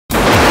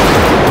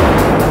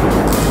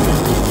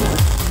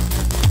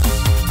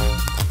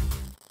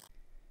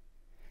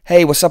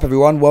Hey, what's up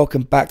everyone?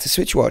 Welcome back to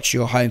SwitchWatch,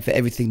 your home for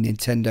everything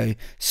Nintendo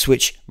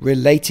Switch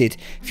related.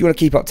 If you want to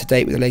keep up to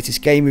date with the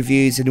latest game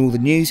reviews and all the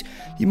news,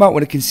 you might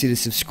want to consider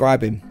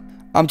subscribing.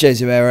 I'm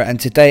James Herrera, and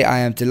today I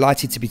am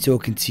delighted to be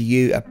talking to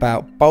you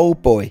about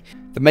Bulbware.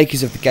 The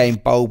makers of the game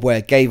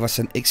Bulbware gave us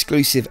an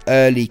exclusive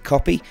early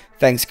copy,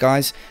 thanks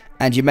guys,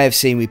 and you may have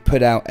seen we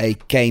put out a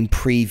game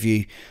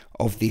preview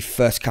of the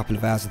first couple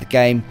of hours of the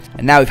game,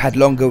 and now we've had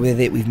longer with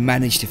it. We've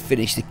managed to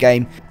finish the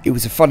game. It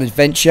was a fun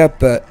adventure,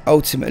 but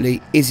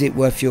ultimately, is it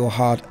worth your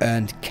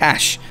hard-earned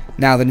cash?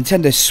 Now, the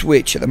Nintendo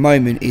Switch at the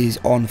moment is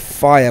on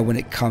fire when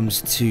it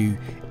comes to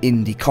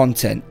indie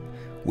content.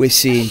 We're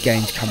seeing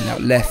games coming out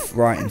left,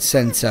 right and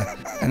centre,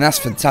 and that's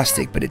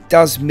fantastic, but it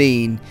does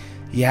mean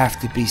you have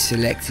to be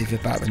selective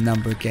about the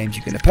number of games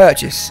you're going to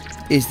purchase.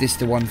 Is this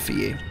the one for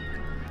you?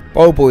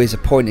 Bulbware is a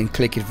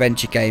point-and-click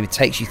adventure game. It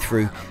takes you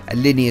through a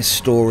linear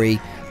story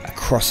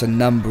across a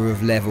number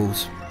of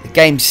levels. The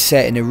game's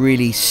set in a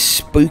really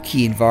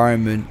spooky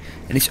environment,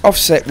 and it's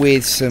offset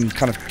with some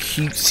kind of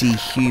cutesy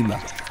humour.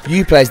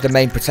 You play as the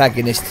main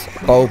protagonist,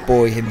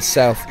 Bulbware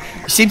himself.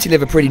 You seem to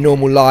live a pretty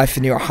normal life,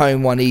 and you're at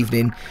home one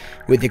evening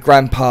with your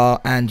grandpa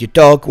and your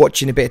dog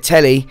watching a bit of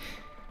telly.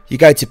 You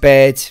go to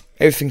bed,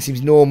 everything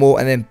seems normal,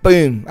 and then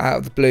boom, out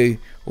of the blue,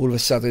 all of a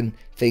sudden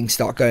things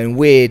start going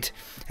weird.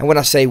 And when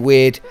I say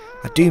weird,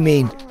 I do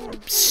mean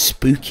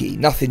spooky.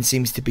 Nothing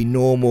seems to be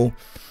normal.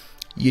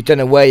 You don't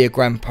know where your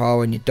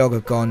grandpa and your dog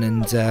have gone,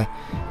 and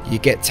you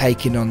get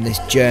taken on this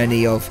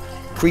journey of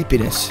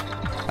creepiness.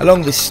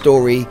 Along this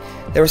story,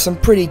 there are some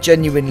pretty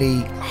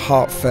genuinely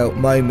heartfelt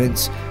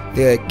moments.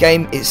 The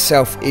game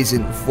itself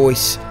isn't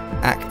voice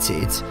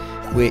acted,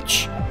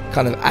 which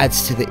kind of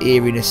adds to the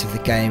eeriness of the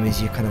game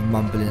as you're kind of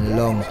mumbling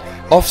along.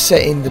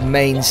 Offsetting the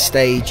main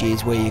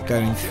stages where you're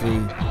going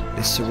through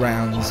the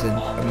surrounds and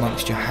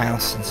amongst your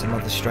house and some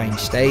other strange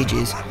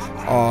stages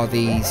are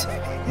these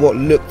what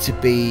look to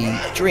be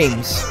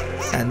dreams,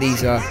 and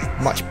these are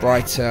much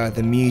brighter,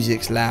 the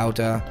music's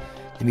louder,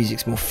 the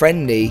music's more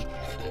friendly,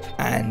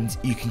 and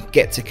you can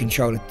get to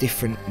control a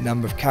different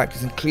number of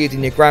characters,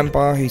 including your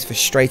grandpa, who's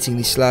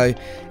frustratingly slow,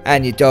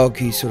 and your dog,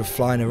 who's sort of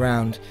flying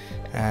around.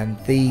 And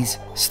these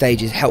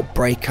stages help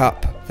break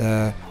up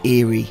the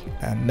eerie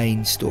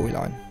main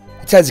storyline.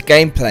 In terms of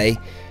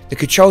gameplay, the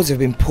controls have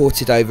been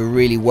ported over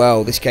really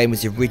well. This game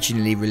was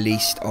originally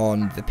released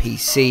on the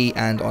PC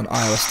and on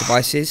iOS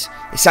devices.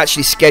 It's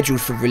actually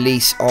scheduled for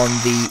release on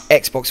the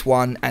Xbox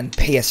One and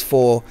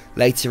PS4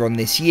 later on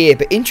this year,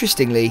 but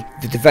interestingly,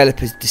 the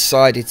developers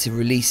decided to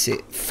release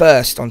it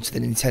first onto the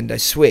Nintendo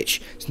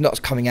Switch. It's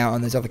not coming out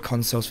on those other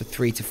consoles for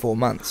 3 to 4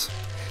 months.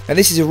 Now,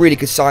 this is a really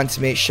good sign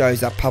to me. It shows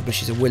that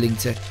publishers are willing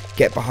to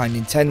get behind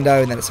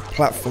Nintendo and that it's a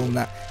platform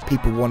that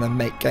people want to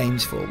make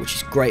games for, which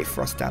is great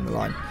for us down the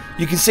line.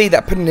 You can see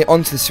that putting it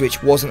onto the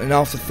Switch wasn't an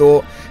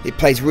afterthought. It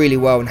plays really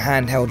well in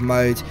handheld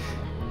mode.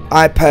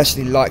 I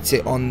personally liked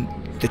it on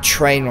the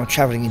train when I'm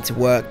travelling into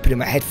work, putting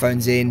my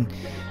headphones in,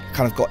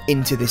 kind of got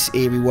into this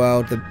eerie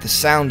world. The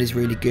sound is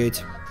really good.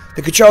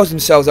 The controls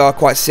themselves are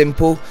quite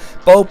simple.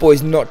 Bulbware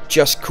is not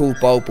just called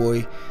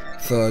Bulbware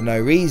for no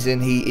reason.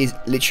 He is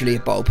literally a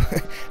bulb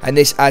and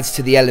this adds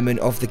to the element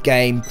of the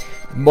game.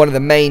 One of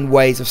the main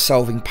ways of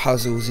solving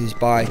puzzles is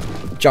by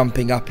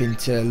jumping up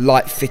into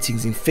light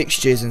fittings and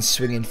fixtures and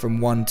swinging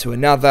from one to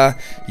another.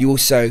 You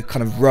also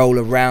kind of roll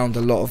around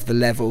a lot of the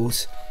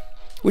levels,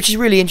 which is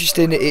really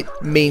interesting. It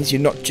means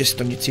you're not just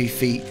on your 2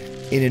 feet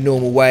in a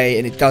normal way,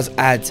 and it does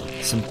add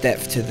some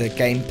depth to the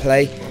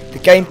gameplay. The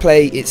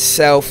gameplay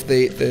itself,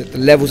 the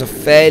levels are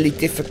fairly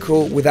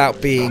difficult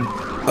without being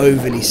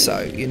overly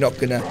so. You're not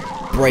going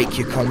to break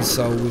your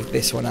console with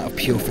this one out of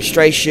pure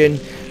frustration,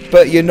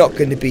 but you're not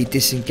going to be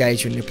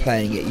disengaged when you're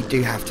playing it. You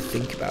do have to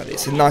think about it.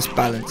 It's a nice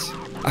balance.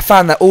 I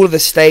found that all of the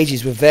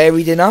stages were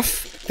varied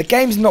enough. The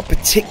game's not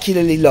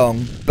particularly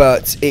long,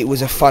 but it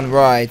was a fun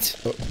ride.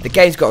 The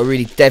game's got a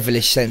really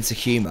devilish sense of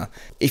humour.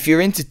 If you're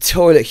into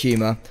toilet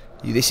humour,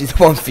 this is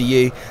the one for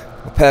you.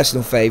 My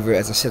personal favourite,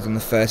 as I said on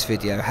the first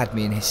video, had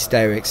me in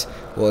hysterics,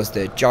 was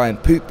the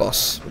giant poop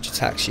boss which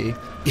attacks you.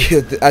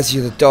 As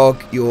you're the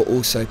dog, you're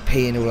also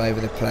peeing all over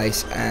the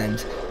place,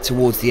 and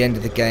towards the end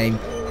of the game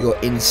you're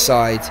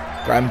inside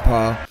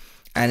Grandpa,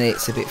 and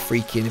it's a bit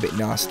freaky and a bit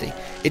nasty.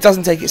 It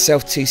doesn't take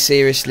itself too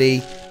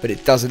seriously, but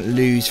it doesn't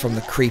lose from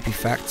the creepy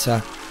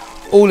factor.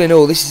 All in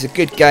all, this is a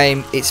good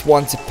game. It's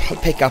one to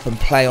pick up and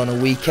play on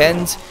a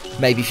weekend,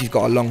 maybe if you've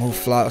got a long haul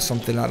flight or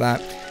something like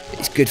that.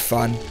 It's good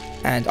fun,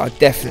 and I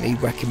definitely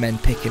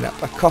recommend picking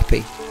up a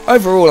copy.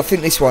 Overall, I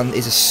think this one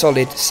is a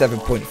solid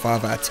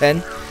 7.5 out of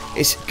 10.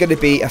 It's going to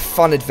be a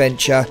fun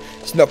adventure.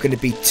 It's not going to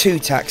be too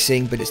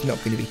taxing, but it's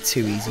not going to be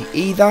too easy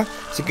either.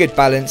 It's a good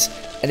balance,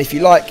 and if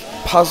you like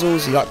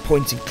puzzles, you like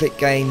point and click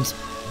games,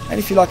 and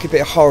if you like a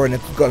bit of horror and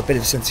have got a bit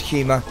of a sense of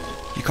humour,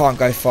 you can't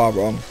go far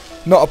wrong.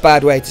 Not a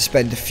bad way to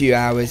spend a few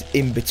hours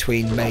in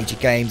between major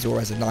games or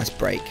as a nice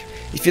break.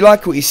 If you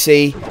like what you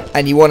see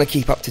and you want to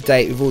keep up to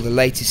date with all the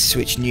latest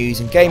Switch news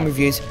and game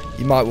reviews,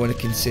 you might want to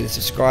consider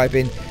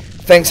subscribing.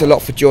 Thanks a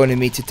lot for joining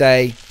me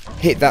today.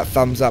 Hit that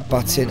thumbs up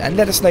button and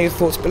let us know your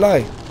thoughts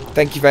below.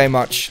 Thank you very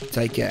much.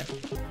 Take care.